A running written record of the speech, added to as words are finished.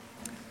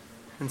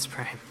Let's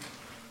pray.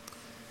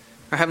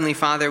 Our Heavenly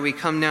Father, we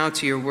come now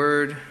to your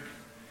word,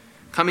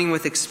 coming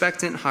with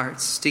expectant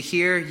hearts to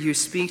hear you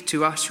speak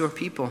to us, your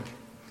people.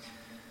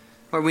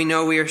 Lord, we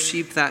know we are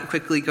sheep that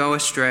quickly go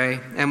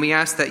astray, and we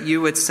ask that you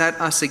would set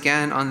us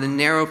again on the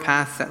narrow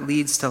path that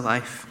leads to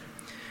life.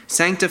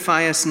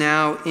 Sanctify us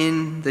now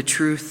in the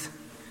truth.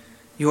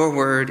 Your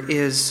word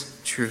is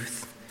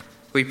truth.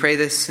 We pray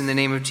this in the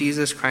name of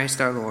Jesus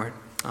Christ our Lord.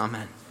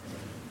 Amen.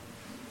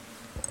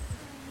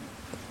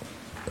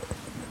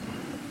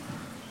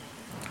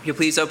 If you'll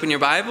please open your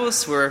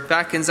Bibles. We're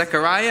back in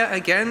Zechariah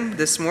again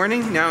this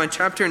morning, now in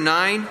chapter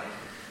 9.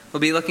 We'll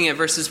be looking at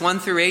verses 1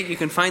 through 8. You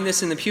can find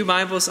this in the Pew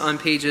Bibles on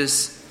page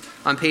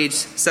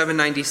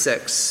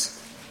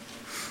 796.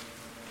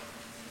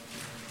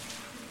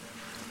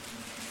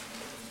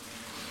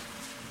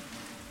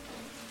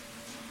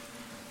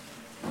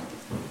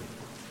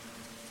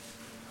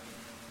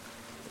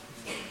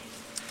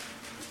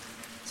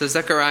 So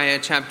Zechariah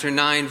chapter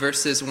 9,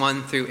 verses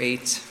 1 through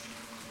 8.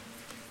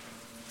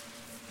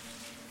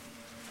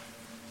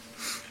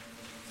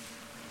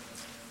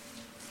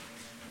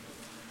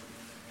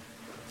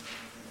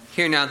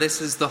 Hear now,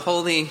 this is the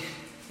holy,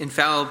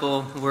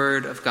 infallible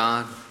word of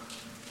God.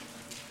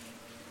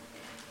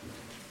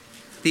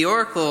 The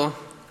oracle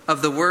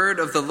of the word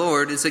of the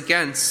Lord is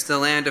against the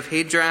land of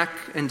Hadrach,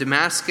 and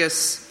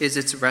Damascus is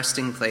its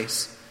resting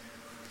place.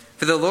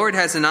 For the Lord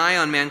has an eye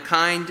on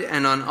mankind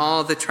and on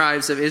all the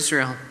tribes of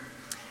Israel,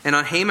 and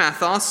on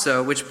Hamath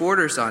also, which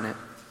borders on it.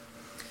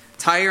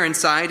 Tyre and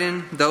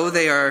Sidon, though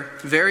they are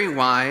very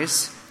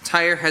wise,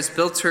 Tyre has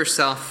built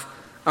herself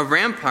a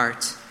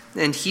rampart,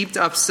 and heaped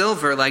up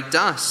silver like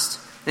dust,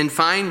 and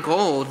fine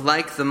gold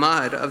like the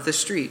mud of the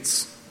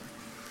streets.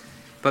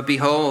 But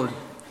behold,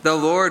 the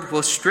Lord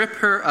will strip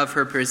her of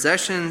her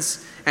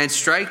possessions, and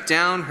strike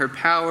down her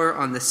power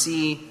on the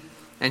sea,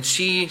 and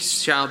she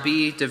shall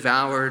be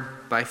devoured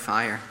by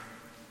fire.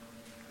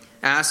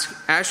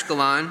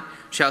 Ashkelon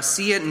shall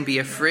see it and be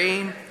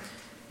afraid,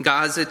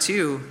 Gaza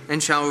too,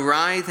 and shall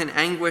writhe in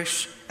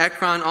anguish,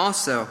 Ekron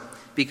also,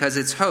 because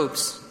its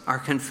hopes are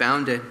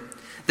confounded.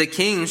 The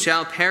king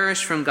shall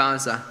perish from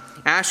Gaza.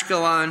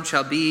 Ashkelon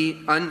shall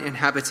be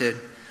uninhabited.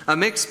 A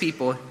mixed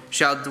people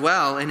shall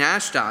dwell in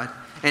Ashdod,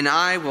 and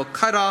I will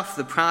cut off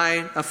the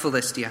pride of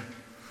Philistia.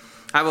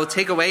 I will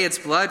take away its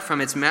blood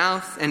from its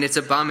mouth, and its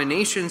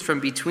abominations from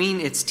between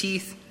its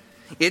teeth.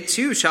 It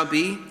too shall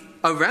be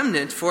a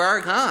remnant for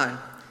our God.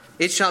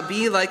 It shall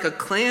be like a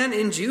clan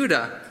in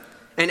Judah,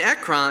 and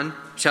Ekron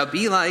shall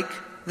be like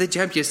the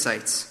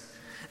Jebusites.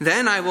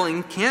 Then I will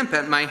encamp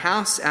at my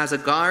house as a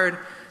guard,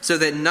 so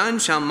that none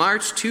shall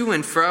march to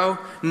and fro,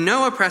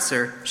 no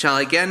oppressor shall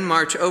again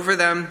march over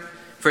them,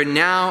 for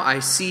now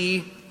I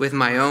see with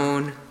my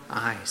own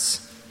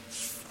eyes.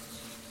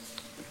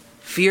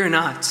 Fear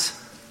not.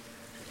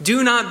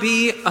 Do not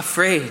be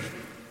afraid.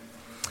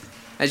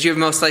 As you have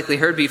most likely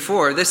heard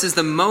before, this is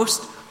the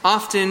most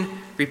often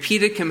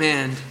repeated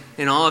command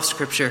in all of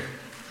Scripture.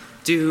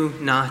 Do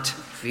not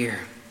fear.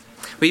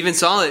 We even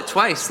saw it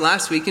twice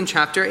last week in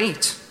chapter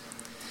 8.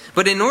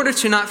 But in order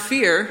to not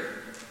fear,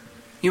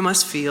 you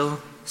must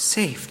feel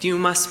safe. You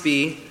must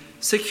be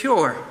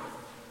secure.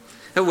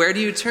 Now, where do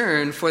you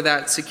turn for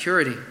that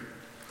security?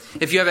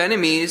 If you have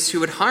enemies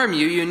who would harm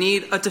you, you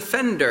need a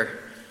defender,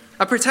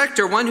 a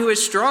protector, one who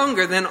is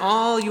stronger than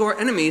all your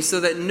enemies so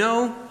that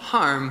no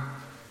harm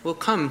will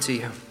come to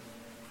you.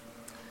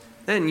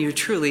 Then you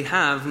truly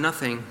have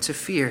nothing to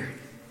fear.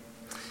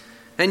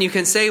 And you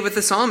can say with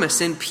the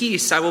psalmist, "In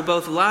peace I will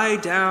both lie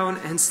down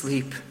and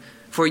sleep,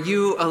 for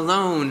you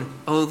alone,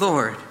 O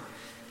Lord,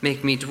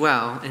 make me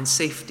dwell in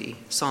safety."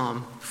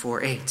 Psalm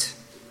 4:8.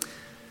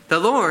 The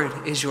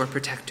Lord is your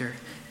protector,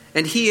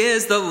 and he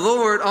is the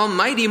Lord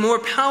Almighty, more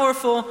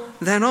powerful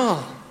than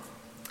all.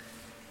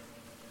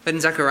 But in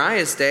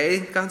Zechariah's day,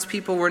 God's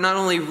people were not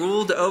only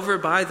ruled over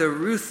by the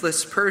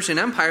ruthless Persian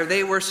Empire,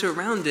 they were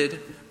surrounded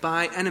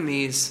by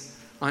enemies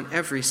on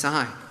every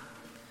side.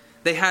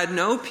 They had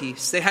no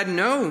peace. They had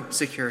no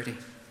security.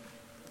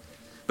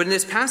 But in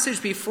this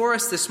passage before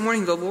us this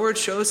morning, the Lord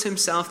shows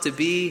himself to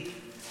be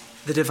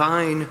the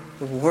divine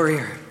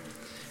warrior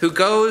who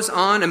goes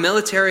on a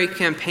military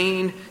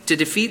campaign to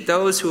defeat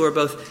those who are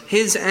both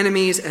his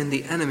enemies and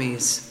the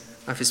enemies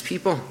of his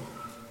people.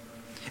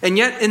 And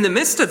yet, in the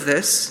midst of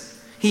this,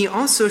 he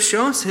also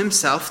shows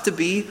himself to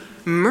be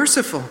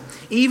merciful,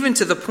 even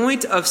to the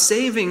point of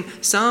saving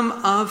some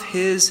of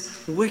his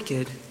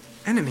wicked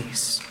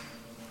enemies.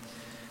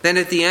 Then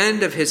at the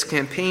end of his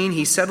campaign,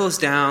 he settles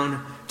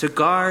down to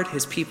guard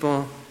his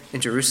people in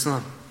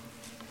Jerusalem.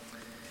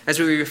 As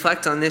we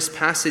reflect on this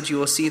passage, you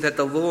will see that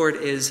the Lord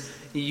is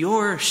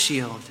your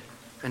shield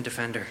and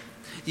defender.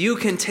 You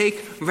can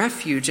take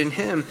refuge in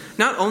him,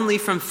 not only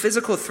from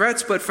physical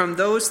threats, but from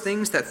those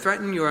things that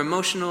threaten your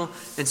emotional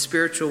and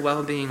spiritual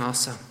well-being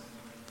also.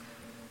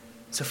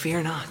 So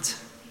fear not,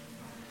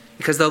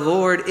 because the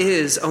Lord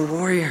is a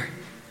warrior,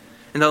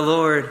 and the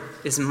Lord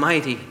is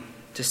mighty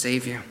to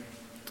save you.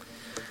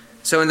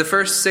 So in the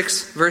first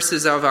 6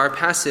 verses of our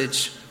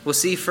passage, we'll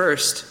see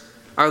first,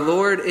 our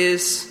Lord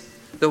is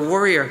the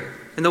warrior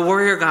and the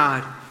warrior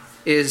God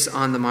is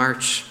on the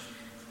march.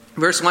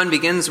 Verse 1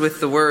 begins with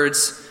the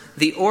words,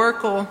 "The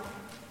oracle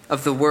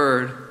of the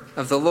word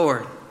of the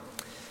Lord."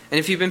 And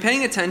if you've been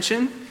paying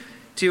attention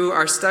to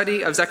our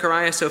study of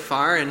Zechariah so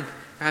far, and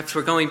perhaps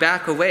we're going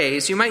back a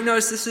ways, you might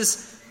notice this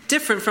is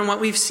different from what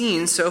we've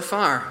seen so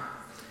far.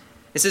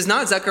 This is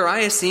not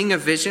Zechariah seeing a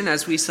vision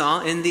as we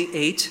saw in the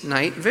 8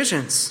 night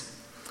visions.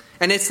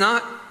 And it's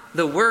not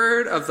the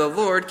word of the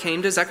Lord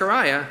came to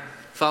Zechariah,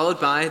 followed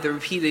by the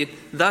repeated,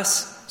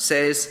 "Thus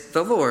says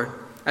the Lord,"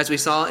 as we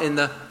saw in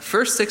the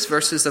first 6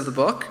 verses of the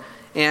book,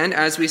 and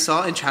as we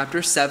saw in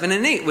chapters 7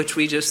 and 8, which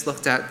we just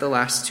looked at the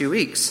last 2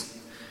 weeks.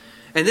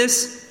 And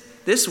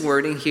this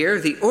wording here,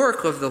 the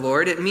oracle of the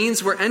Lord, it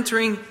means we're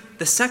entering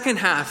the second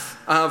half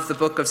of the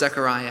book of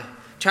Zechariah.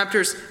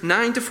 Chapters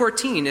 9 to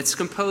 14, it's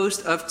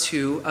composed of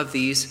 2 of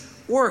these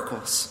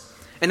oracles.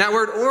 And that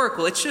word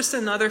oracle, it's just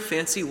another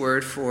fancy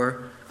word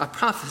for a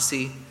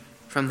prophecy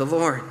from the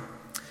Lord.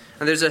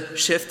 And there's a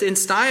shift in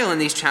style in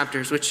these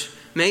chapters, which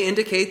may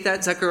indicate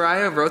that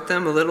Zechariah wrote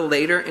them a little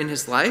later in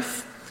his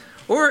life.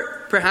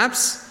 Or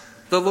perhaps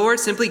the Lord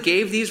simply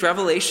gave these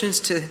revelations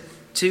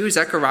to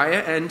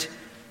Zechariah and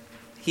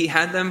he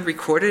had them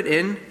recorded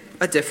in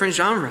a different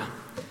genre.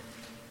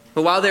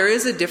 But while there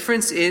is a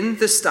difference in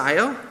the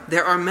style,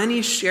 there are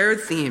many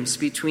shared themes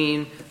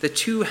between the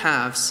 2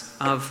 halves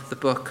of the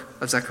book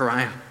of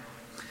Zechariah.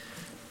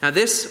 Now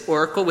this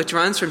oracle, which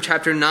runs from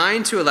chapter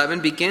 9 to 11,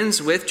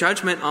 begins with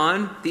judgment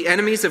on the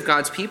enemies of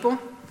God's people.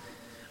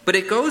 But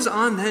it goes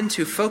on then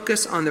to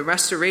focus on the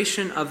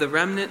restoration of the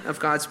remnant of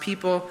God's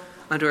people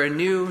under a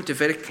new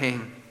Davidic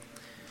king,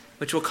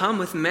 which will come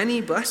with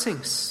many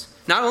blessings,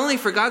 not only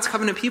for God's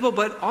covenant people,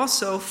 but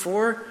also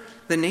for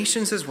the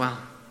nations as well.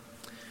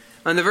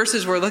 On the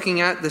verses we're looking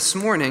at this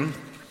morning,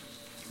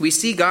 we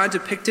see God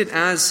depicted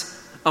as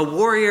a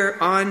warrior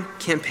on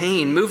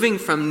campaign, moving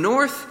from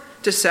north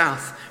to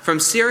south, from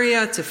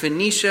Syria to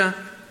Phoenicia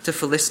to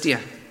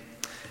Philistia.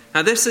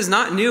 Now this is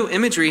not new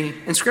imagery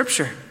in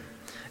Scripture,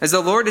 as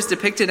the Lord is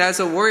depicted as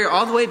a warrior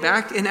all the way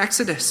back in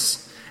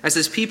Exodus, as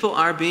his people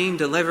are being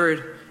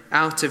delivered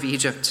out of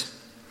Egypt.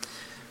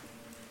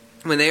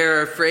 When they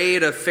are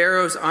afraid of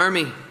Pharaoh's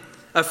army,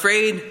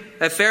 afraid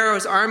that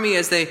Pharaoh's army,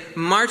 as they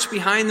march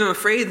behind them,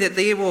 afraid that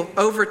they will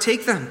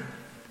overtake them,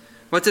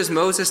 what does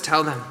Moses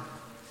tell them?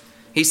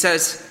 He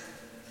says,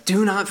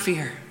 "Do not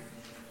fear."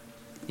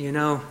 You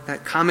know,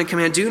 that common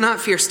command, do not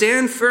fear.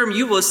 Stand firm,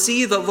 you will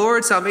see the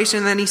Lord's salvation.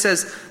 And then he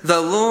says,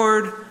 the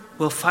Lord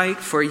will fight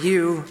for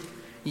you.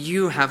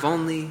 You have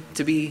only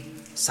to be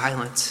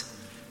silent.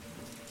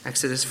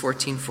 Exodus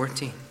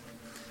 14:14.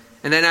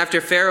 And then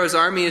after Pharaoh's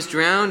army is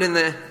drowned in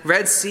the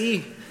Red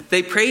Sea,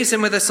 they praise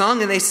him with a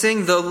song and they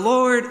sing, "The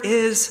Lord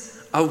is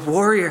a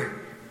warrior.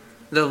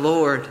 The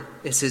Lord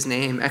is his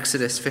name."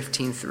 Exodus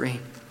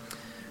 15:3.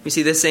 We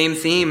see the same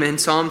theme in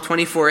Psalm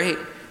 24:8.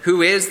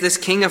 Who is this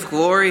King of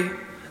glory?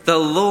 The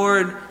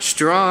Lord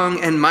strong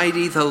and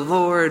mighty, the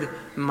Lord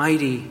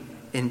mighty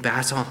in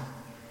battle.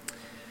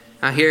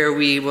 Now here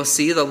we will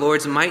see the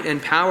Lord's might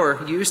and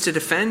power used to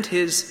defend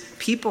his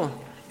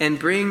people and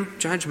bring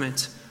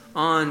judgment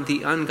on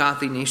the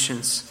ungodly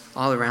nations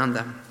all around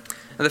them.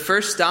 Now the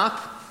first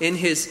stop in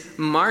his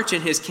march,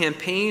 in his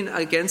campaign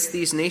against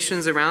these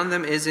nations around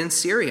them, is in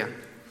Syria.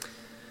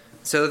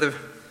 So the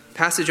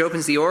passage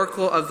opens, the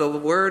oracle of the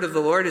word of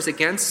the Lord is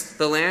against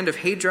the land of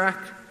Hadrach,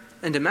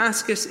 and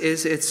Damascus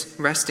is its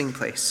resting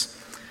place.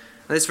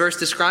 Now, this verse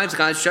describes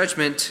God's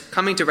judgment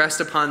coming to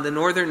rest upon the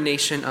northern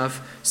nation of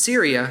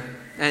Syria,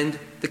 and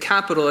the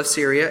capital of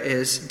Syria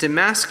is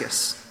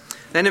Damascus.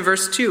 Then in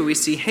verse 2, we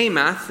see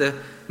Hamath, the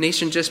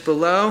nation just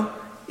below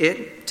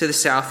it to the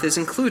south, is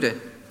included.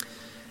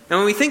 Now,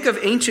 when we think of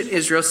ancient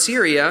Israel,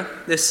 Syria,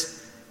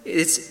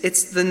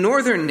 it's the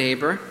northern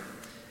neighbor,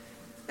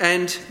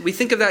 and we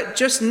think of that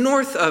just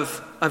north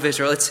of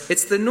Israel.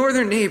 It's the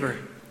northern neighbor.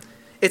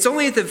 It's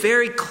only at the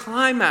very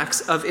climax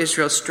of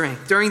Israel's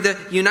strength, during the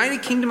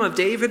united kingdom of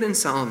David and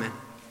Solomon.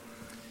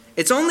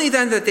 It's only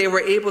then that they were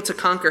able to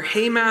conquer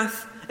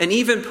Hamath and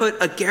even put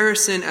a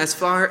garrison as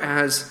far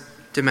as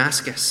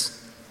Damascus.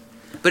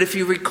 But if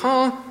you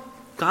recall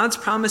God's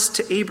promise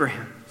to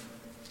Abraham,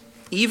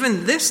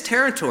 even this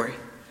territory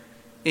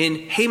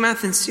in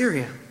Hamath and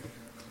Syria,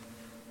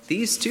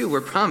 these two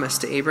were promised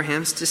to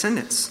Abraham's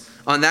descendants.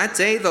 On that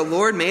day, the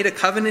Lord made a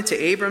covenant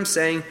to Abram,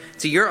 saying,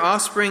 "To your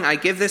offspring I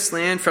give this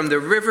land, from the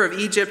river of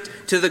Egypt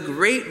to the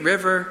great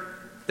river,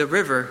 the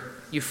river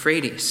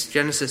Euphrates."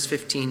 Genesis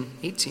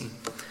 15:18.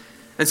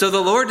 And so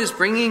the Lord is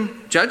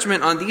bringing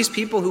judgment on these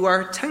people who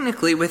are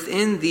technically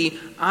within the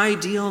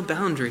ideal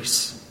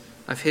boundaries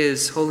of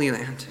his holy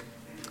land.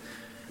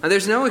 Now,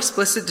 there's no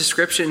explicit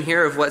description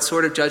here of what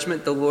sort of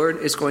judgment the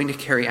Lord is going to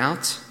carry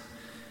out.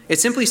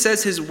 It simply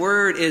says his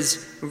word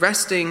is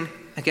resting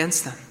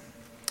against them.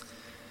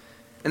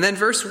 And then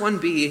verse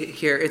 1b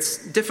here, it's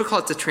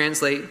difficult to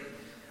translate,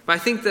 but I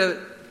think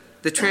the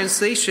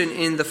translation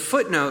in the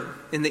footnote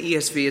in the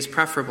ESV is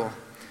preferable.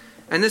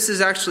 And this is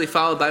actually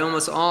followed by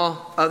almost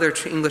all other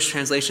English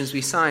translations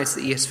besides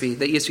the ESV.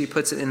 The ESV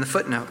puts it in the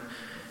footnote.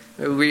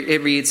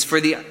 It reads, "For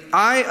the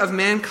eye of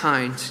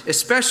mankind,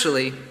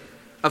 especially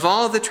of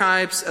all the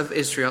tribes of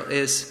Israel,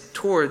 is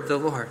toward the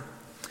Lord."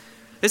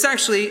 This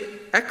actually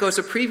echoes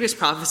a previous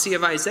prophecy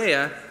of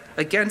Isaiah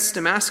against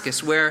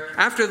Damascus, where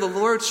after the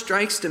Lord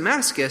strikes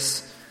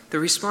Damascus, the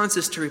response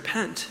is to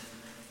repent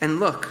and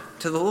look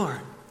to the Lord.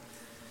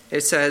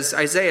 It says,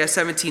 Isaiah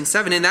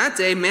 17:7, "In that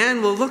day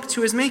man will look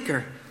to his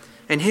Maker,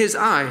 and his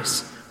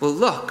eyes will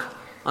look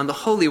on the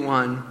Holy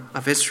One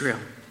of Israel."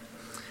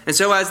 And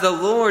so as the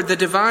Lord, the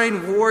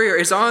divine warrior,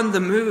 is on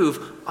the move,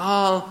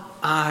 all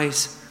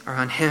eyes are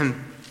on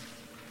him.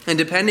 And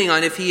depending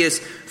on if he is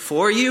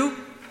for you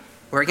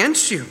or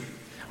against you,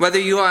 whether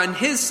you are on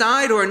his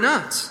side or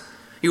not,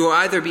 you will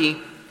either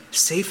be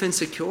safe and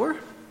secure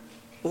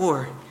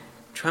or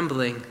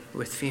trembling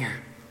with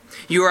fear.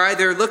 You are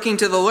either looking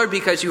to the Lord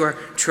because you are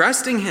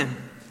trusting him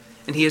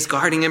and he is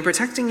guarding and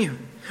protecting you,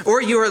 or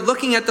you are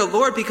looking at the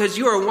Lord because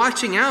you are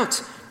watching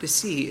out to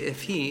see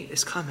if he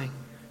is coming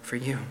for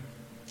you.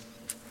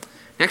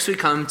 Next we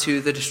come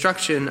to the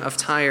destruction of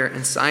Tyre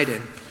and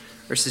Sidon,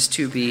 verses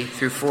 2b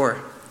through 4.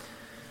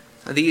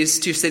 These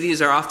two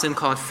cities are often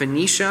called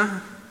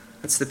Phoenicia.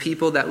 That's the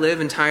people that live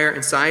in Tyre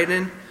and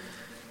Sidon.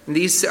 And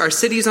these are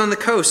cities on the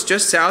coast,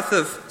 just south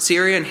of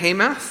Syria and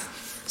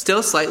Hamath,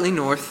 still slightly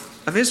north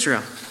of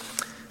Israel.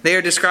 They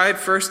are described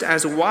first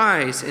as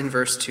wise in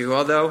verse 2,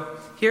 although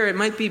here it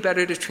might be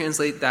better to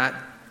translate that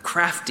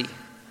crafty.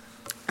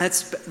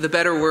 That's the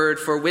better word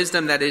for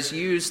wisdom that is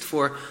used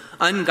for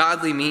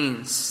ungodly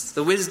means,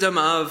 the wisdom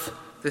of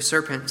the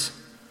serpent.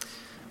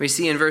 We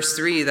see in verse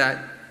 3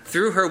 that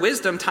through her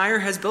wisdom, Tyre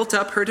has built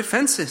up her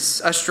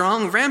defenses, a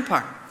strong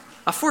rampart,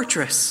 a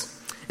fortress.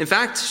 In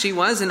fact, she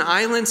was an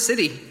island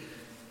city,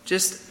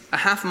 just a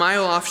half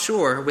mile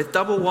offshore, with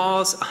double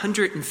walls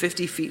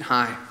 150 feet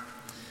high.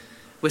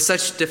 With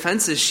such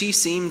defenses, she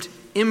seemed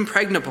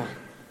impregnable.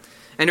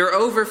 And her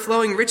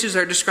overflowing riches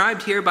are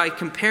described here by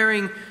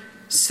comparing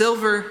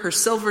her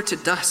silver to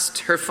dust,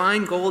 her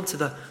fine gold to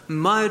the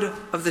mud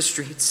of the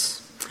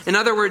streets. In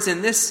other words,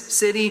 in this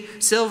city,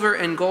 silver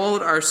and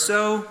gold are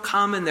so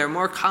common, they're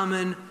more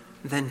common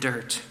than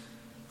dirt.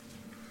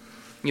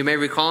 You may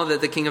recall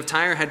that the king of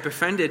Tyre had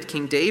befriended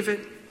King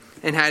David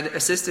and had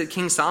assisted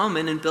King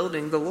Solomon in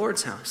building the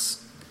Lord's house.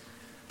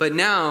 But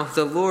now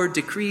the Lord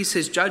decrees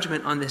his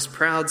judgment on this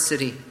proud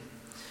city,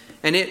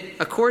 and it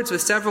accords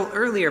with several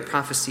earlier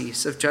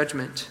prophecies of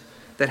judgment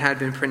that had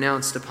been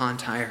pronounced upon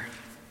Tyre.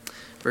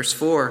 Verse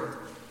 4,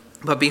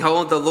 "But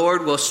behold, the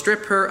Lord will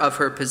strip her of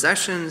her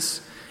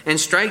possessions and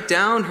strike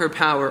down her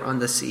power on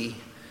the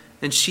sea,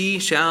 and she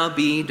shall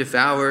be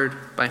devoured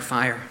by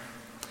fire."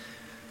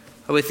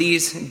 With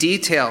these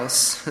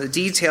details, the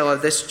detail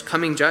of this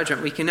coming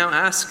judgment, we can now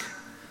ask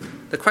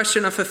the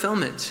question of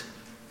fulfillment.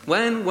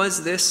 When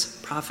was this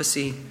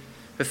prophecy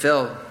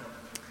fulfilled?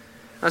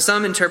 Now,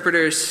 some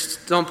interpreters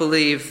don't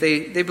believe.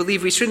 They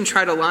believe we shouldn't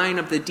try to line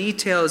up the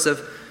details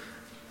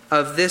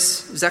of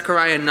this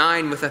Zechariah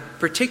 9 with a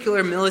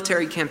particular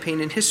military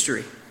campaign in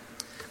history.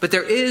 But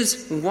there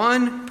is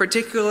one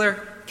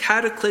particular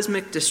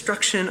cataclysmic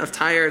destruction of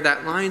Tyre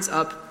that lines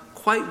up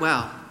quite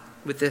well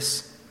with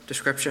this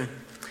description.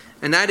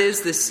 And that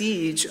is the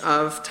siege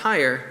of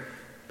Tyre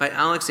by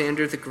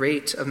Alexander the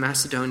Great of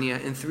Macedonia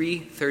in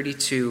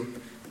 332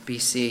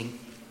 BC.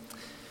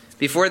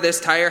 Before this,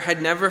 Tyre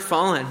had never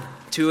fallen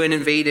to an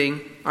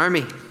invading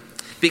army.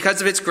 Because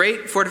of its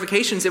great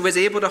fortifications, it was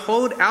able to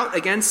hold out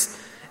against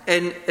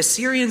an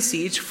Assyrian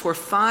siege for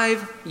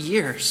 5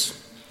 years.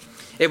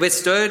 It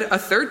withstood a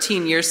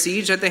 13-year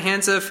siege at the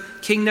hands of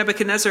King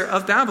Nebuchadnezzar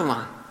of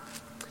Babylon.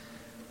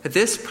 But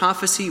this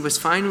prophecy was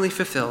finally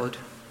fulfilled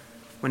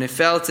when it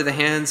fell to the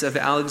hands of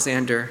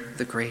Alexander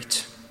the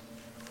Great.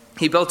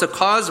 He built a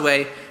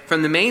causeway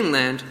from the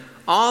mainland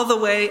all the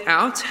way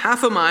out,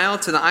 half a mile,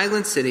 to the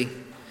island city,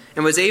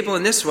 and was able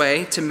in this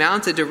way to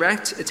mount a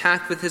direct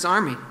attack with his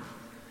army.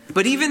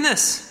 But even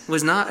this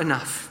was not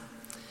enough.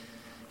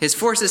 His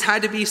forces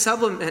had to be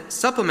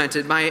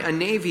supplemented by a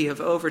navy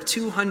of over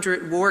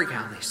 200 war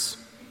galleys.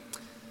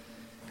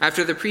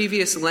 After the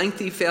previous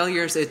lengthy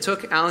failures, it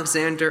took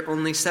Alexander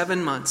only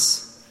 7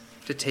 months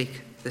to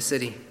take the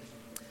city.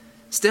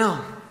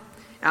 Still,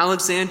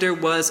 Alexander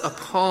was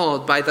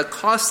appalled by the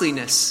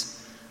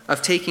costliness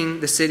of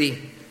taking the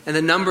city and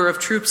the number of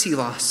troops he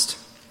lost.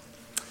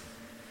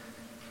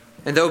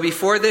 And though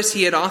before this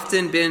he had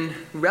often been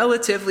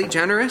relatively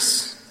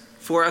generous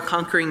for a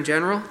conquering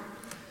general,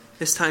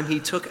 this time he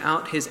took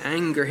out his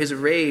anger, his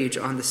rage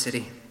on the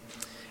city.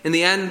 In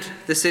the end,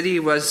 the city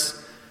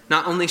was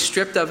not only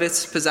stripped of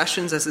its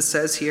possessions, as it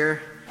says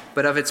here,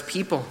 but of its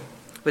people,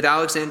 with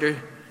Alexander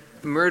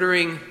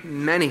murdering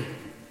many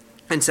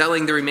and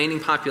selling the remaining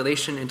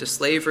population into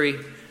slavery,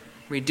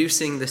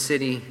 reducing the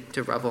city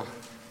to rubble.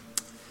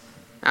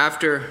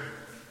 After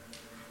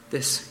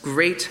this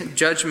great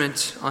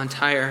judgment on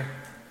Tyre,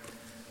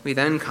 we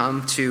then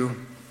come to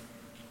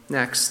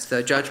next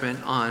the judgment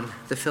on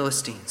the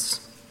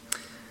Philistines.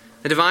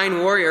 The divine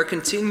warrior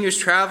continues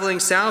traveling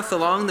south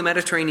along the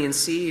Mediterranean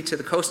Sea to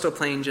the coastal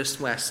plain just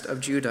west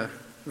of Judah.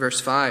 Verse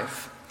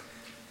 5.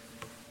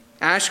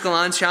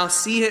 Ashkelon shall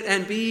see it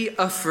and be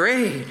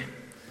afraid.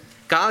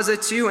 Gaza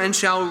too, and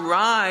shall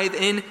writhe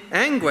in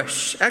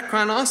anguish.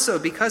 Ekron also,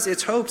 because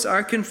its hopes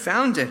are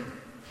confounded.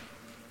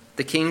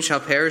 The king shall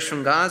perish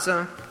from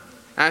Gaza.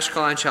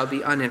 Ashkelon shall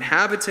be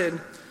uninhabited.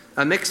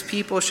 A mixed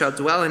people shall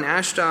dwell in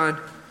Ashdod,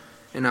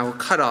 and I will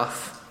cut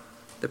off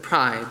the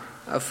pride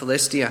of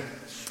Philistia.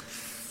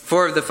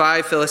 4 of the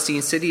 5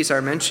 Philistine cities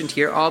are mentioned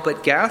here, all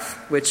but Gath,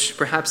 which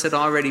perhaps had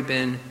already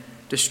been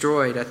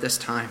destroyed at this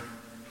time.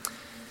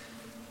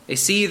 They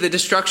see the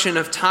destruction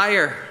of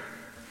Tyre,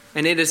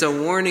 and it is a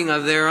warning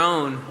of their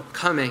own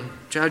coming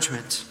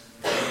judgment.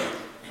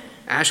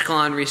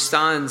 Ashkelon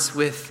responds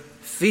with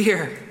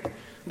fear,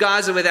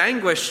 Gaza with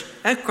anguish,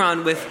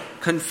 Ekron with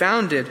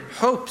confounded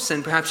hopes,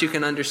 and perhaps you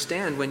can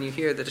understand when you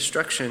hear the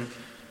destruction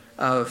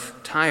of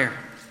Tyre.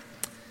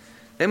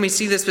 Then we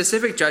see the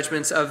specific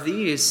judgments of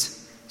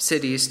these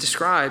cities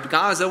described.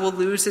 Gaza will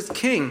lose its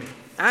king.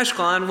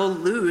 Ashkelon will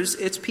lose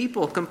its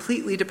people,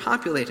 completely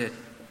depopulated.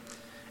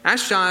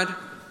 Ashdod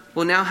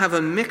will now have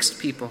a mixed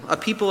people, a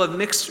people of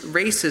mixed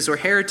races or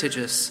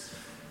heritages.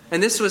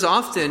 And this was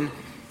often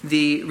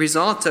the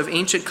result of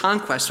ancient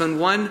conquest, when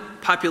one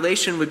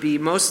population would be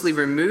mostly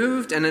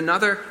removed and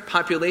another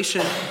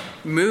population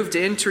moved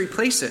in to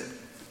replace it.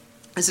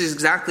 This is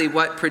exactly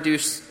what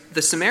produced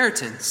the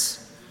Samaritans.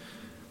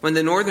 When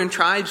the northern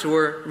tribes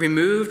were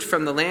removed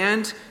from the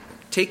land,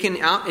 taken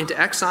out into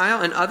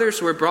exile, and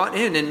others were brought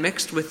in and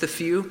mixed with the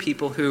few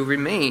people who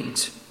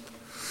remained.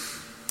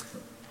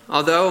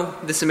 Although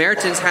the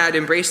Samaritans had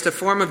embraced a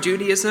form of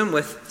Judaism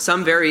with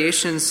some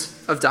variations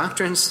of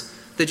doctrines,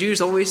 the Jews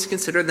always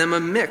considered them a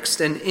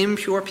mixed and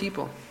impure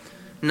people,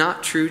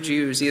 not true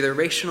Jews, either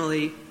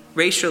racially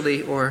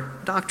or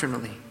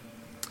doctrinally.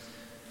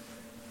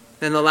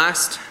 Then the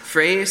last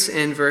phrase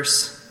in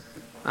verse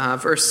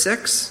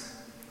 6,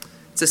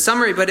 it's a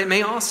summary, but it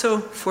may also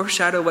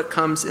foreshadow what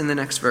comes in the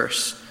next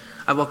verse.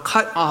 I will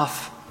cut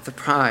off the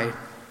pride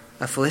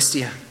of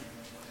Philistia.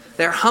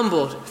 They're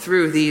humbled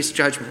through these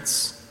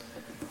judgments.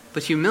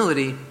 But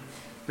humility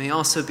may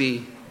also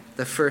be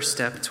the first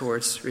step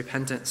towards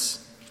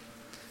repentance.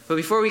 But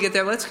before we get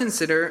there, let's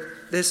consider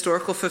the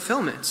historical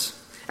fulfillment.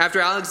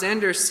 After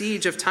Alexander's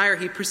siege of Tyre,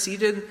 he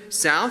proceeded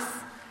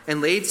south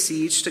and laid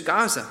siege to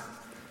Gaza.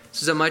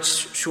 This was a much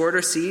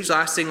shorter siege,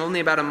 lasting only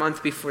about a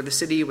month before the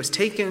city was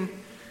taken,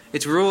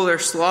 its ruler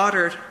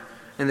slaughtered,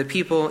 and the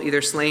people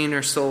either slain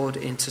or sold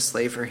into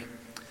slavery.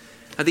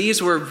 Now,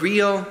 these were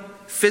real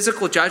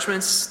physical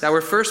judgments that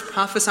were first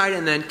prophesied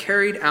and then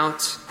carried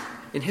out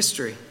in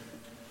history.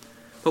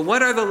 But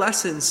what are the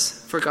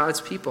lessons for God's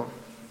people?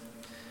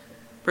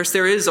 First,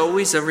 there is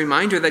always a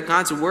reminder that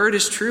God's word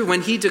is true.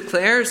 When he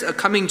declares a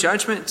coming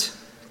judgment,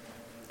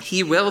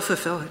 he will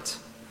fulfill it.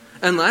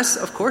 Unless,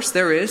 of course,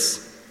 there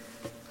is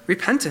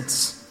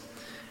repentance.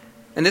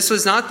 And this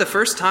was not the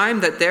first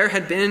time that there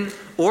had been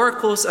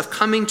oracles of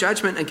coming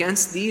judgment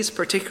against these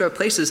particular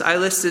places. I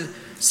listed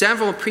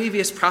several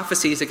previous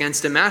prophecies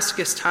against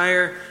Damascus,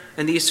 Tyre,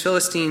 and these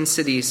Philistine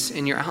cities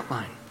in your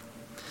outline.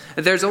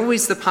 There's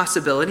always the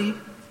possibility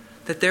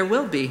that there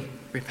will be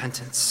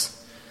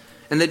repentance.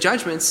 And the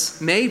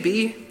judgments may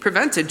be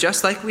prevented,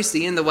 just like we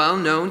see in the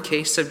well-known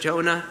case of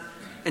Jonah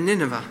and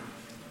Nineveh.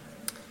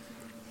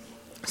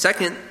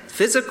 Second,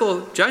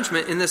 physical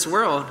judgment in this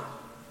world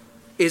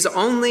is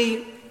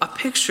only a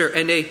picture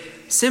and a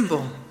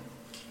symbol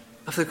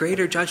of the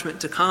greater judgment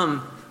to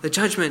come, the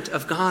judgment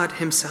of God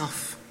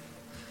himself.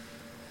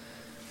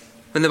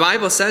 When the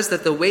Bible says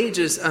that the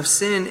wages of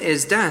sin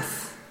is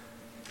death,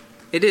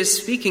 it is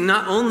speaking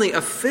not only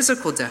of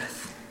physical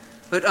death,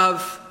 but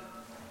of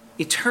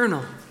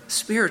eternal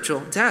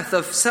spiritual death,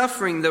 of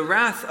suffering the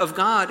wrath of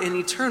God in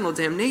eternal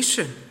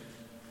damnation.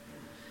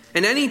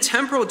 And any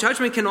temporal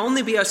judgment can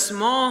only be a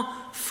small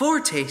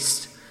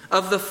foretaste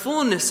of the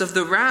fullness of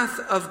the wrath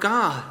of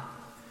God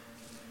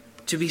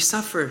to be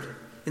suffered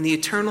in the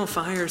eternal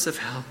fires of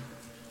hell.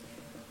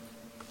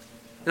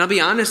 And I'll be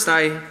honest,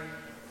 I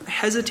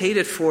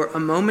hesitated for a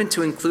moment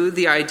to include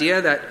the idea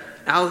that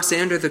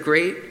Alexander the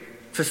Great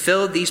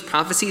fulfilled these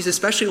prophecies,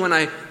 especially when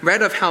I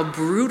read of how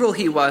brutal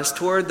he was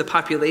toward the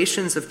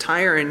populations of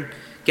Tyre and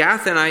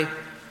Gath, and I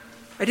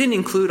didn't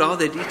include all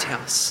the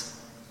details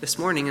this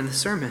morning in the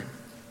sermon.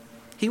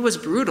 He was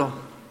brutal,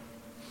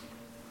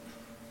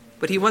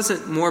 but he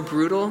wasn't more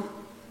brutal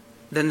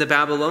than the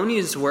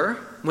Babylonians were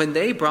when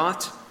they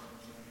brought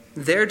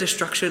their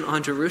destruction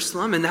on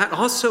Jerusalem, and that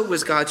also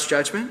was God's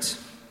judgment.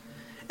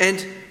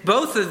 And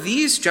both of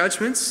these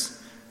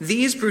judgments,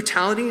 these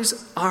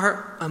brutalities,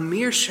 are a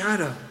mere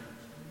shadow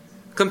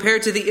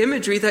compared to the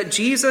imagery that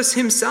Jesus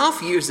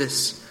himself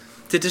uses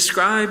to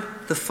describe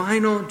the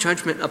final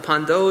judgment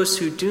upon those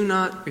who do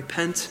not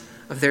repent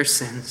of their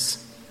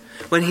sins.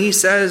 When he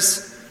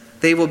says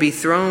they will be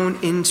thrown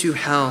into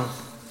hell,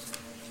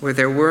 where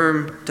their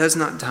worm does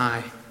not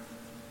die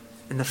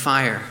and the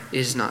fire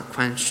is not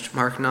quenched.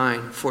 Mark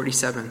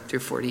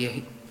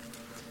 9:47-48.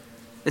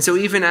 And so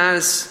even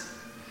as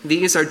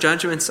these are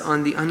judgments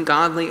on the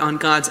ungodly, on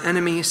God's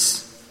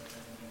enemies,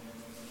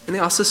 and they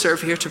also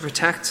serve here to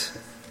protect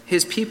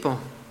his people,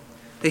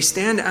 They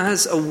stand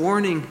as a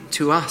warning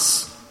to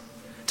us,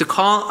 to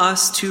call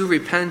us to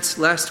repent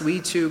lest we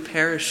too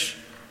perish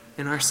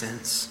in our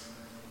sins.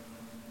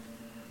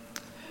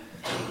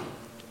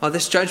 While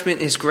this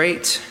judgment is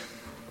great,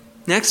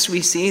 next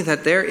we see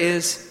that there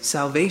is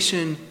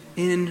salvation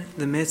in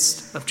the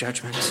midst of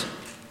judgment.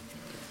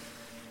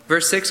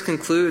 Verse 6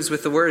 concludes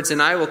with the words,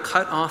 "And I will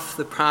cut off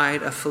the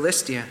pride of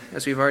Philistia,"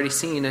 as we've already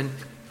seen. And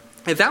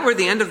if that were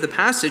the end of the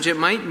passage, it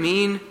might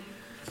mean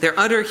their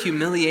utter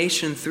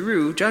humiliation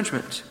through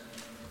judgment.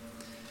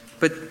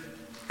 But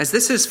as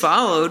this is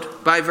followed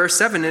by verse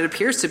 7, it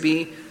appears to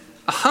be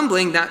a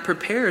humbling that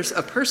prepares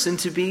a person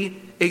to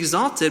be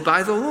exalted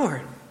by the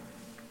Lord.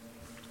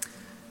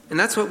 And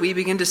that's what we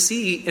begin to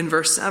see in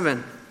verse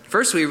 7.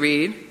 First we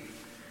read,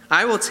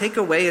 "I will take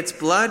away its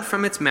blood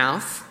from its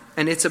mouth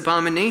and its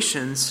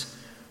abominations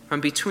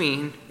from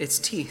between its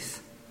teeth."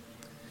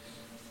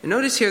 And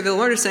notice here the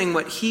Lord is saying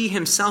what he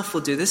himself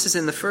will do. This is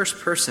in the first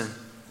person.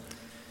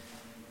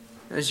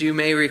 As you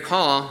may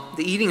recall,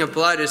 the eating of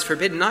blood is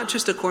forbidden not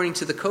just according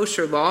to the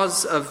kosher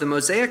laws of the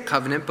Mosaic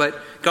covenant,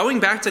 but going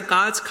back to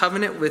God's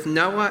covenant with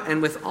Noah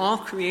and with all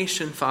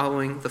creation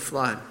following the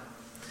flood.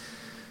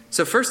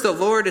 So first the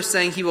Lord is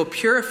saying he will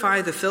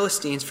purify the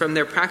Philistines from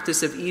their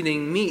practice of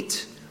eating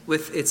meat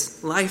with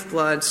its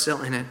lifeblood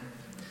still in it.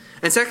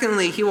 And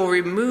secondly, he will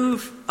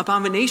remove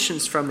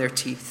abominations from their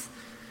teeth.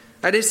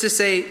 That is to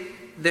say,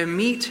 the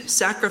meat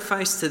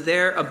sacrificed to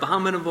their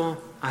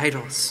abominable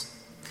idols.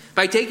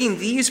 By taking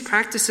these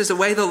practices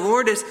away, the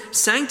Lord is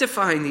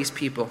sanctifying these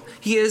people.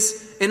 He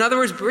is, in other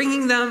words,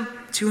 bringing them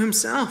to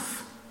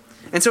himself.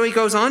 And so he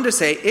goes on to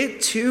say,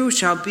 "It too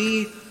shall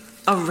be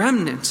a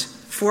remnant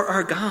for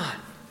our God.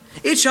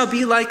 It shall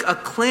be like a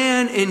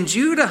clan in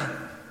Judah,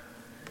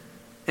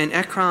 and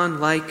Ekron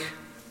like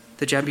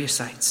the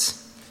Jebusites."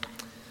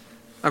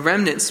 A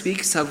remnant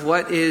speaks of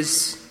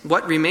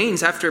what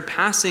remains after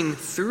passing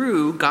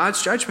through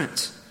God's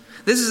judgment.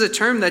 This is a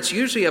term that's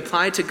usually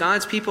applied to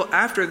God's people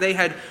after they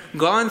had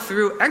gone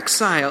through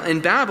exile in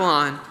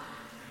Babylon,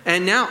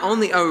 and now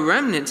only a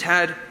remnant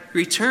had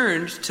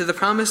returned to the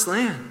promised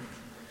land.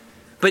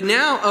 But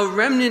now a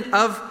remnant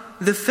of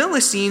the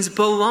Philistines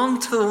belong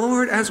to the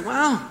Lord as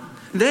well.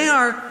 They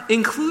are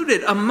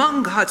included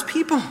among God's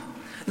people.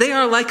 They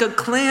are like a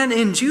clan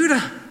in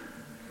Judah.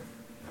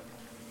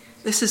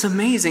 This is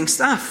amazing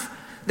stuff.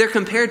 They're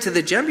compared to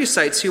the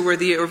Jebusites, who were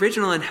the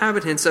original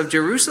inhabitants of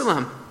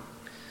Jerusalem.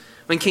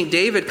 When King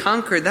David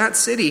conquered that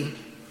city,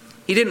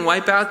 he didn't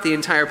wipe out the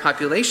entire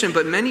population,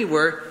 but many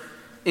were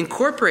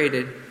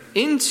incorporated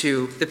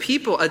into the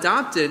people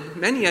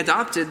many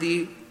adopted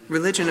the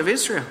religion of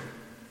Israel.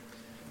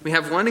 We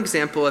have one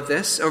example of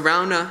this,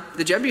 Araunah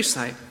the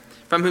Jebusite,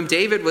 from whom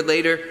David would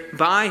later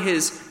buy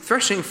his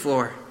threshing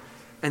floor,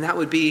 and that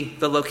would be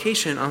the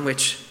location on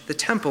which the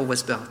temple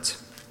was built.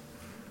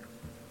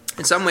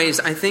 In some ways,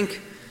 I think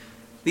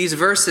these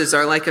verses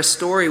are like a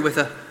story with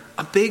a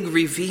big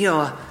reveal,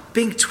 a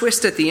big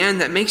twist at the end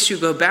that makes you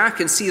go back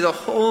and see the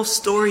whole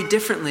story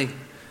differently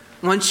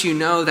once you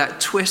know that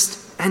twist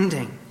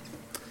ending.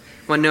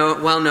 One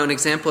well-known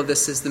example of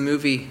this is the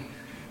movie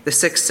The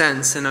Sixth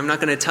Sense, and I'm not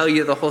going to tell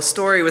you the whole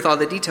story with all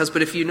the details,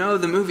 but if you know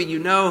the movie, you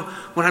know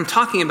what I'm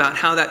talking about,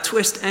 how that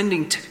twist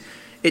ending,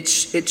 it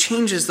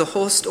changes the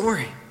whole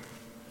story.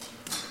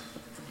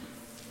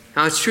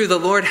 Now it's true, the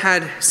Lord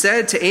had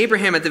said to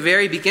Abraham at the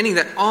very beginning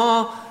that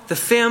all the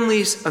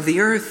families of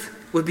the earth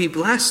would be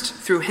blessed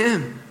through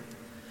him.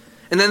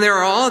 And then there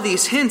are all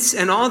these hints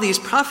and all these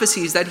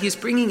prophecies that he's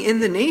bringing in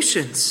the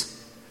nations.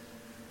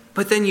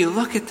 But then you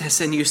look at this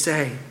and you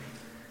say,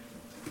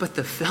 but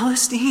the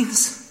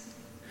Philistines?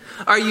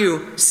 Are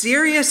you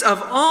serious?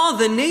 Of all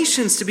the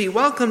nations to be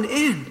welcomed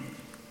in?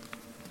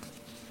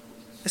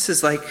 This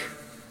is like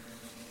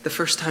the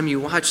first time you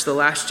watch The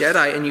Last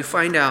Jedi and you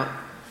find out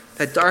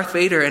that Darth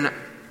Vader, and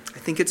I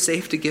think it's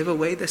safe to give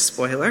away this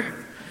spoiler,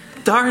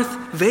 Darth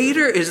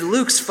Vader is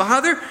Luke's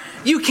father?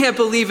 You can't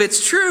believe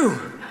it's true.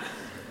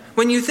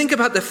 When you think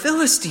about the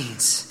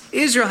Philistines,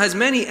 Israel has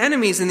many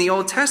enemies in the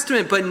Old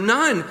Testament, but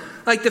none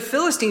like the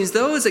Philistines,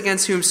 those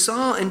against whom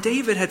Saul and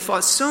David had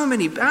fought so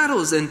many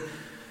battles, and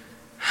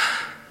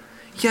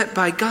yet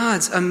by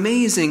God's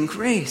amazing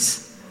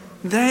grace,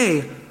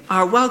 they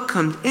are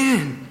welcomed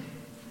in.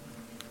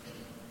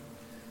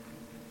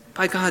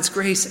 By God's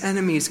grace,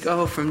 enemies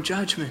go from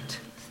judgment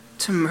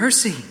to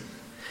mercy.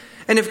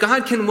 And if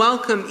God can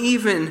welcome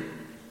even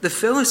the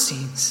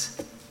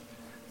Philistines,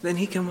 then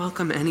he can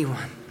welcome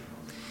anyone.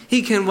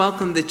 He can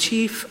welcome the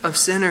chief of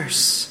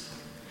sinners,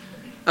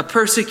 a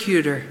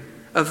persecutor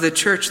of the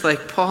church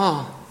like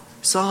Paul.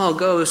 Saul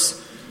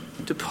goes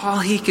to Paul,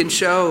 he can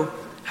show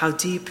how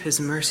deep his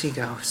mercy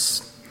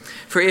goes.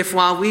 For if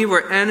while we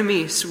were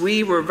enemies,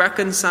 we were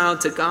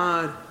reconciled to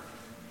God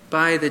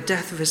by the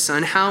death of his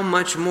Son, how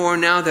much more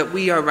now that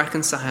we are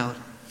reconciled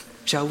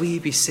shall we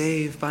be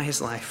saved by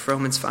his life?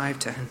 Romans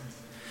 5:10.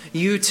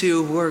 You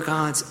too were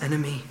God's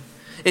enemy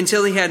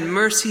until he had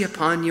mercy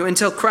upon you,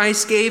 until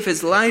Christ gave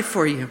his life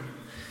for you,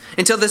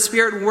 until the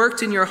Spirit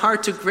worked in your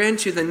heart to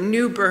grant you the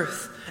new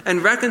birth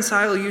and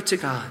reconcile you to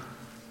God.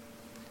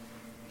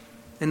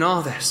 And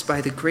all this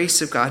by the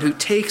grace of God, who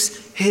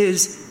takes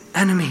his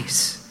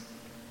enemies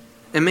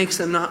and makes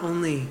them not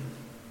only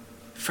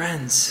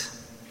friends,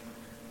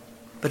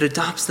 but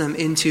adopts them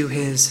into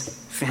his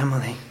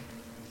family.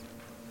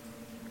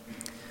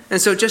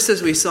 And so just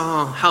as we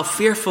saw how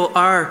fearful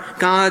are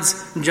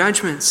God's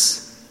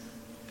judgments,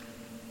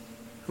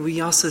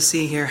 we also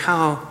see here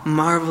how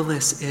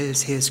marvelous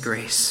is his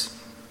grace.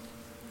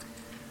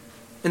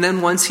 And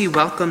then once he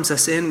welcomes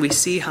us in, we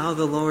see how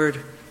the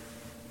Lord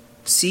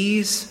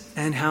sees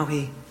and how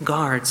he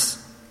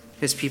guards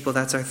his people.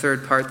 That's our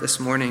third part this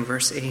morning,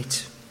 verse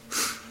 8.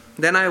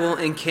 Then I will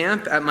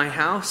encamp at my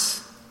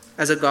house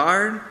as a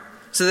guard,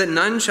 so that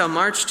none shall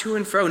march to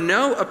and fro.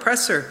 No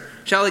oppressor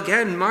shall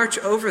again march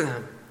over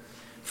them.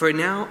 For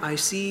now I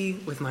see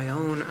with my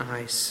own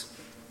eyes.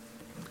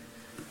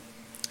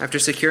 After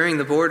securing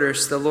the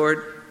borders, the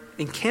Lord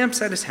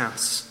encamps at his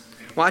house,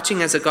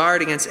 watching as a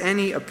guard against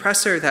any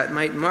oppressor that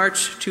might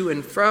march to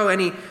and fro,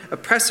 any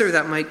oppressor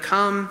that might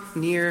come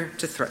near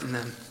to threaten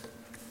them.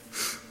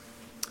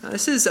 Now,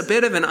 this is a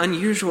bit of an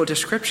unusual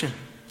description.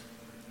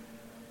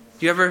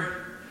 Do you ever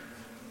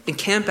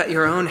encamp at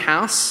your own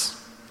house?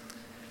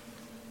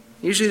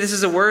 Usually this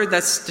is a word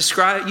that's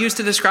used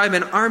to describe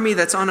an army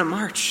that's on a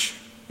march,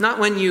 not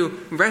when you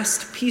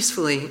rest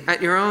peacefully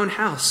at your own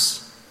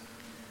house.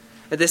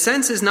 The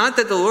sense is not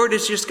that the Lord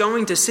is just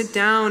going to sit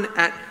down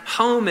at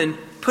home and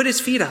put his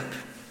feet up.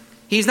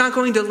 He's not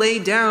going to lay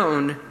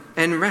down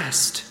and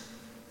rest.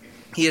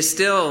 He is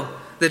still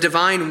the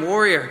divine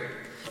warrior,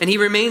 and he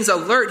remains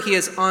alert. He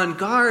is on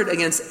guard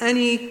against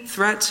any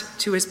threat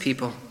to his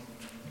people.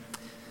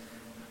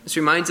 This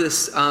reminds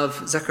us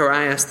of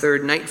Zechariah's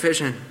third night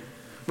vision,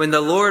 when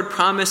the Lord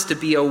promised to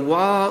be a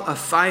wall of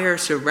fire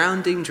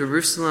surrounding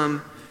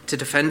Jerusalem to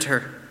defend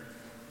her.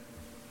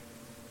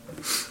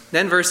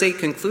 Then verse 8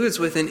 concludes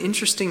with an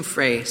interesting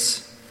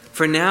phrase,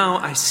 "For now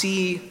I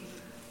see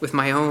with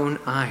my own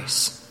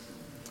eyes."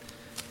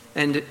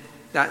 And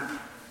that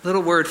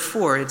little word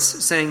 "for," it's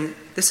saying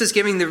this is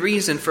giving the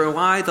reason for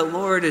why the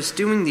Lord is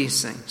doing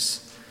these things.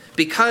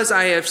 Because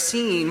I have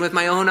seen with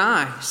my own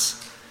eyes.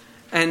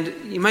 And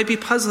you might be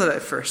puzzled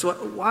at first.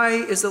 Why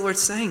is the Lord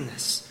saying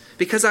this?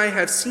 Because I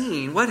have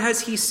seen. What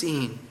has he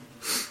seen?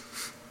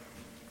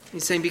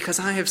 He's saying, because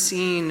I have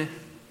seen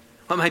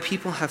what my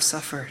people have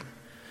suffered.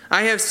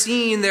 I have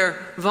seen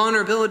their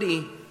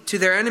vulnerability to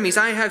their enemies.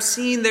 I have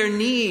seen their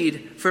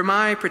need for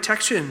my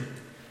protection.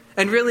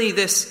 And really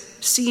this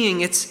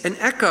seeing, it's an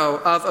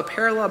echo of a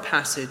parallel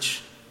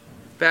passage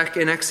back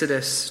in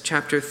Exodus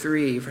chapter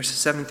 3, verses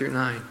 7 through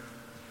 9.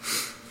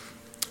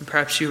 And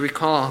perhaps you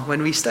recall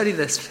when we studied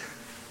this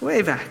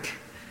way back,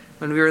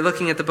 when we were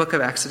looking at the book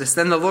of Exodus.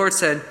 Then the Lord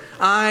said,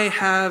 I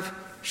have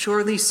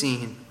surely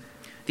seen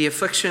the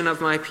affliction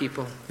of my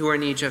people who are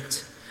in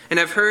Egypt, and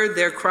have heard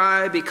their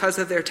cry because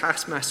of their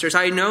taskmasters.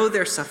 I know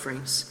their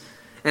sufferings,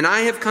 and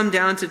I have come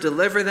down to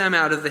deliver them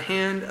out of the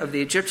hand of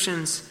the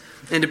Egyptians,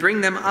 and to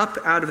bring them up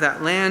out of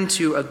that land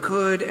to a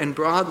good and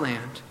broad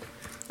land,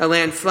 a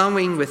land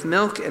flowing with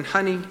milk and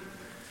honey,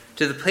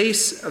 to the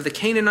place of the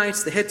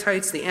Canaanites, the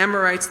Hittites, the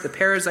Amorites, the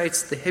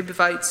Perizzites, the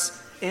Hivites,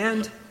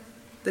 and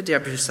the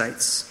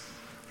Jebusites.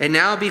 And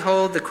now,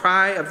 behold, the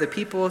cry of the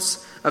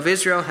peoples of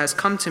Israel has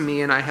come to me,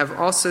 and I have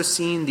also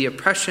seen the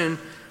oppression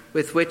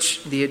with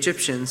which the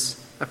Egyptians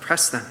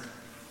oppress them.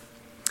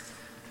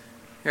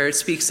 Here it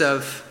speaks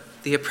of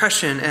the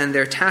oppression and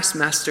their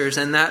taskmasters,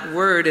 and that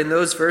word in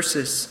those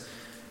verses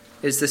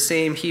is the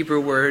same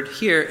Hebrew word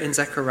here in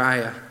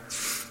Zechariah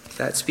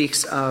that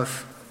speaks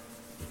of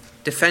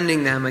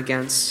defending them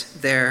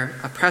against their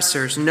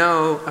oppressors.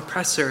 No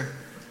oppressor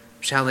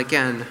shall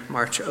again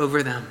march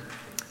over them.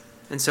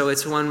 And so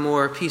it's one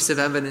more piece of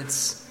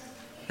evidence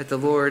that the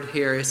Lord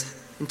here is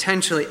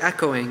intentionally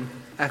echoing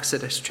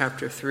Exodus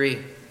chapter 3.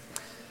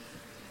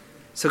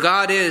 So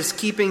God is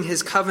keeping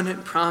his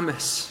covenant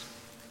promise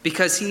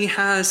because he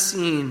has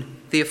seen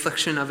the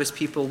affliction of his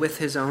people with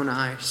his own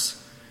eyes,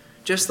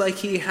 just like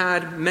he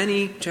had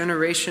many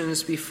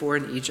generations before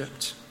in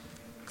Egypt.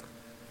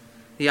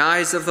 The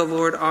eyes of the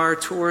Lord are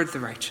toward the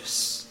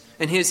righteous,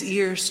 and his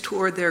ears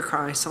toward their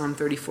cry, Psalm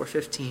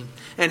 34:15.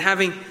 And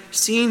having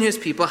seen his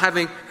people,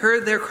 having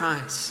heard their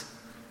cries,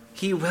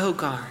 he will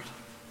guard,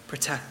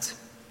 protect,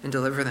 and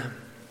deliver them.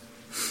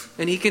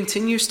 And he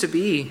continues to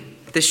be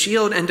the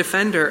shield and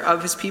defender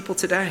of his people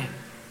today.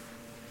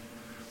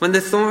 When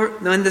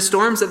the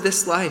storms of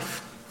this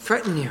life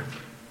threaten you,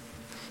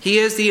 he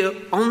is the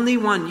only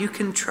one you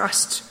can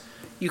trust,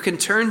 you can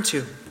turn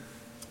to,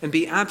 and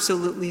be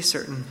absolutely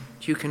certain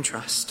you can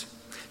trust.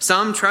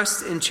 Some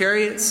trust in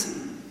chariots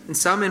and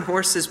some in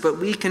horses, but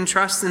we can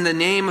trust in the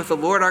name of the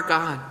Lord our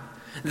God.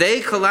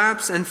 They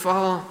collapse and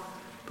fall,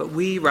 but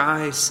we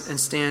rise and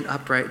stand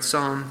upright.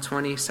 Psalm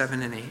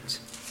 27 and 8.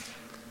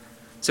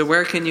 So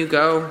where can you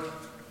go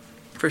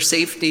for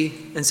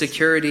safety and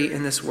security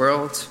in this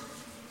world?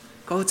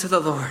 Go to the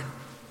Lord,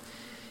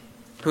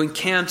 who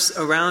encamps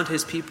around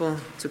his people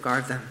to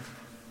guard them.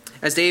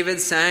 As David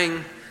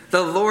sang,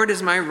 "The Lord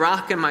is my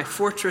rock and my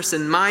fortress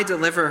and my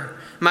deliverer,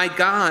 my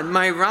God,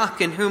 my rock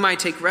in whom I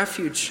take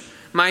refuge,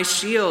 my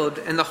shield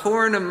and the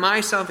horn of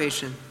my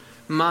salvation,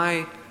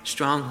 my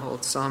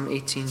stronghold. Psalm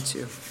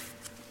 18:2.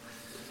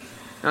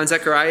 Now in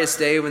Zechariah's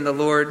day, when the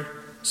Lord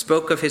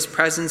spoke of his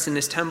presence in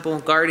his temple,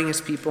 guarding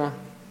his people,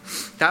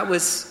 that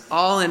was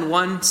all in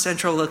one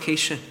central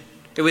location.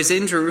 It was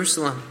in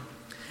Jerusalem.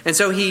 And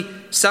so he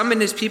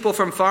summoned his people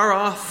from far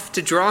off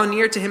to draw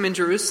near to him in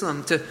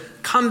Jerusalem, to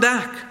come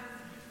back,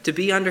 to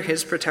be under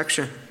his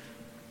protection.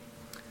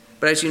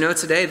 But as you know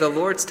today, the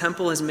Lord's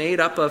temple is made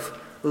up of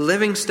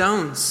living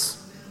stones.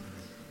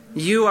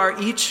 You are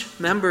each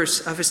members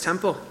of his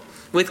temple,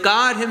 with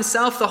God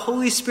himself, the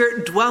Holy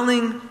Spirit,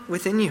 dwelling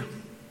within you.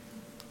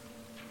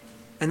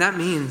 And that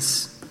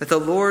means that the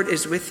Lord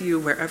is with you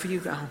wherever you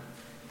go,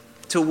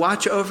 to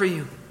watch over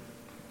you,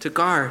 to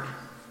guard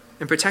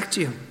and protect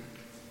you.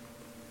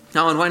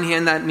 Now, on one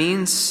hand, that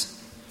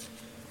means,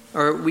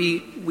 or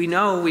we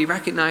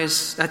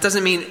recognize, that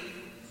doesn't mean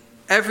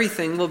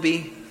everything will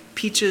be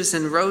peaches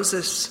and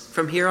roses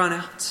from here on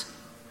out.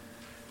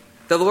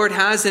 The Lord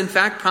has, in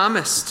fact,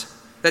 promised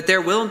that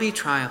there will be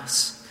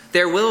trials.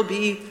 There will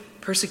be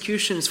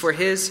persecutions for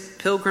his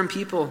pilgrim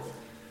people,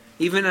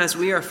 even as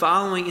we are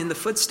following in the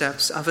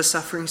footsteps of a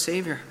suffering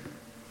Savior.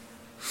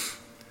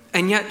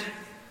 And yet,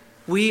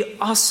 we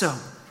also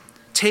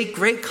take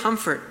great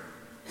comfort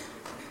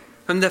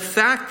from the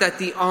fact that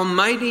the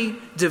almighty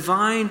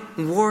divine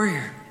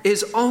warrior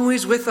is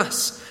always with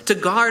us to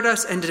guard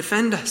us and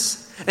defend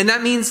us. And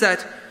that means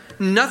that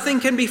nothing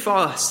can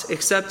befall us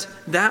except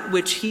that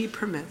which he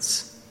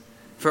permits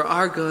for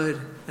our good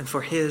and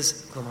for his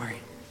glory.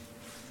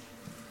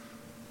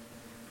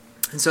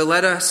 And so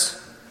let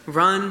us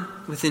run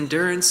with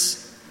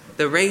endurance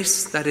the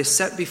race that is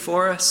set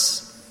before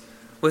us,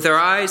 with our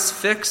eyes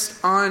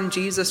fixed on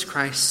Jesus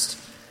Christ,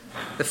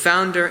 the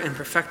founder and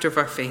perfecter of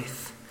our faith.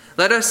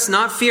 Let us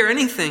not fear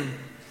anything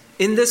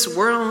in this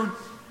world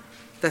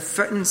that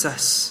threatens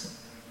us.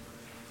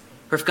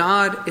 For if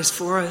God is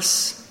for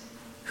us,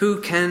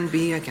 who can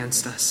be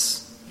against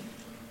us?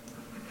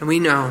 And we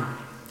know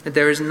that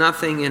there is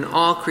nothing in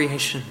all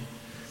creation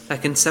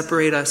that can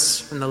separate us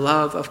from the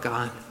love of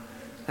God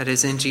that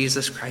is in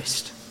Jesus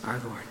Christ our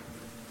Lord.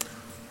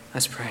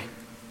 Let's pray.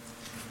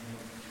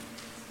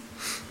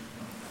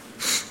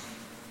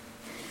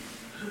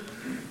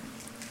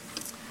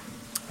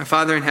 Our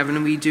Father in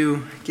heaven, we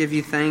do give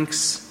you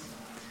thanks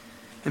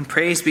and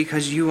praise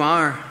because you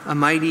are a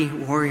mighty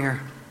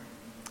warrior.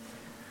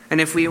 And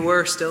if we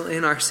were still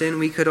in our sin,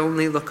 we could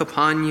only look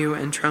upon you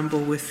and tremble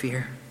with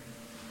fear.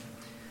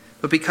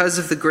 But because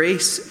of the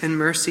grace and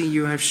mercy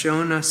you have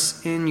shown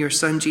us in your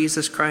Son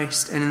Jesus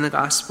Christ and in the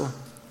gospel,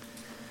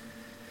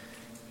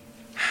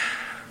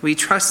 we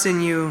trust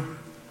in you,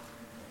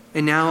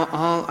 and now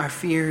all our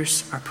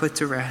fears are put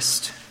to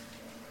rest.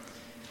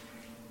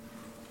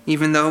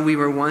 Even though we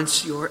were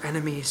once your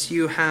enemies,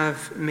 you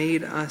have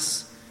made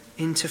us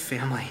into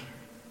family.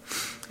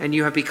 And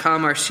you have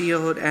become our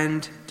shield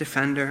and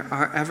defender,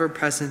 our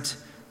ever-present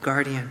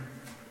guardian.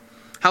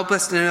 Help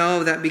us to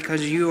know that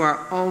because you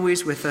are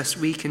always with us,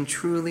 we can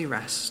truly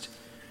rest.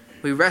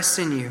 We rest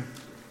in you,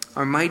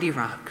 our mighty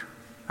rock,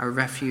 our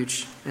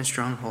refuge and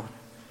stronghold.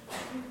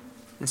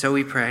 And so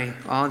we pray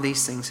all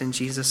these things in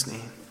Jesus'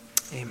 name.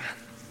 Amen.